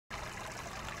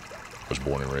was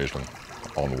born and raised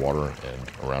on the water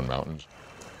and around mountains.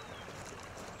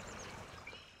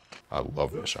 I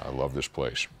love this. I love this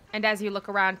place. And as you look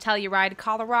around Telluride,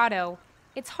 Colorado,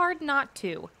 it's hard not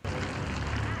to.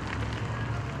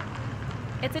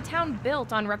 It's a town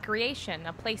built on recreation,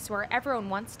 a place where everyone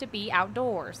wants to be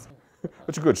outdoors.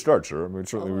 It's a good start, sir. I mean,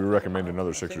 certainly we recommend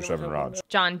another 6 or 7 rods.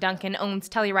 John Duncan owns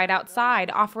Telluride Outside,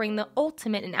 offering the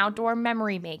ultimate in outdoor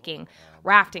memory making,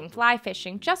 rafting, fly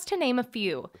fishing, just to name a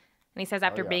few. And he says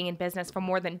after being in business for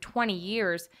more than 20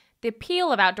 years, the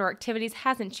appeal of outdoor activities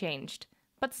hasn't changed,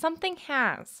 but something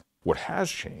has. What has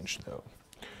changed, though,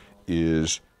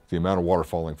 is the amount of water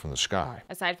falling from the sky.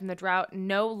 Aside from the drought,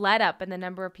 no let up in the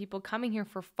number of people coming here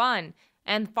for fun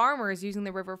and farmers using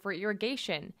the river for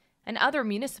irrigation and other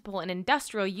municipal and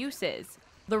industrial uses.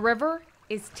 The river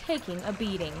is taking a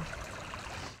beating.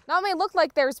 Now it may look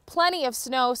like there's plenty of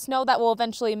snow that will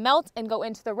eventually melt and go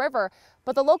into the river,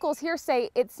 but the locals here say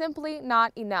it's simply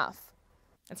not enough.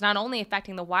 It's not only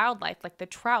affecting the wildlife like the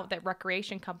trout that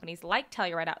recreation companies like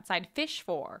Telluride Outside fish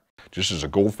for. Just as a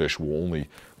goldfish will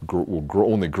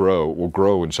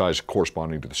grow in size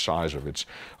corresponding to the size of its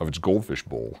goldfish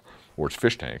bowl or its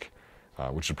fish tank,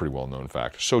 which is a pretty well-known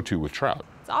fact, so too with trout.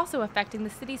 It's also affecting the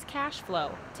city's cash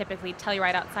flow. Typically,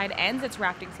 Telluride Outside ends its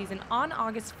rafting season on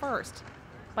August 1st.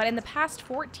 But in the past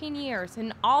 14 years,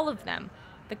 in all of them,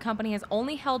 the company has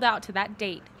only held out to that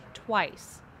date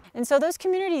twice. And so those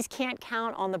communities can't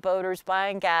count on the boaters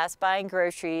buying gas, buying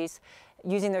groceries,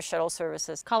 using their shuttle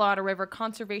services. Colorado River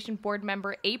Conservation Board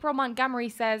member April Montgomery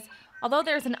says, although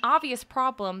there's an obvious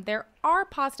problem, there are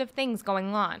positive things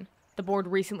going on. The board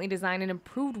recently designed an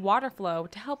improved water flow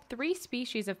to help 3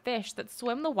 species of fish that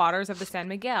swim the waters of the San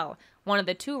Miguel, one of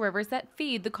the 2 rivers that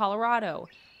feed the Colorado.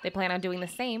 They plan on doing the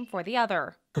same for the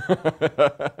other.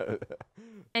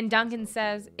 And Duncan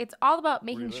says it's all about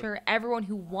making sure everyone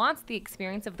who wants the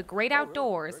experience of the great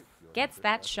outdoors gets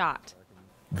that shot.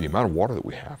 The amount of water that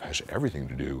we have has everything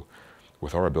to do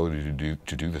with our ability to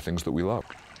do the things that we love.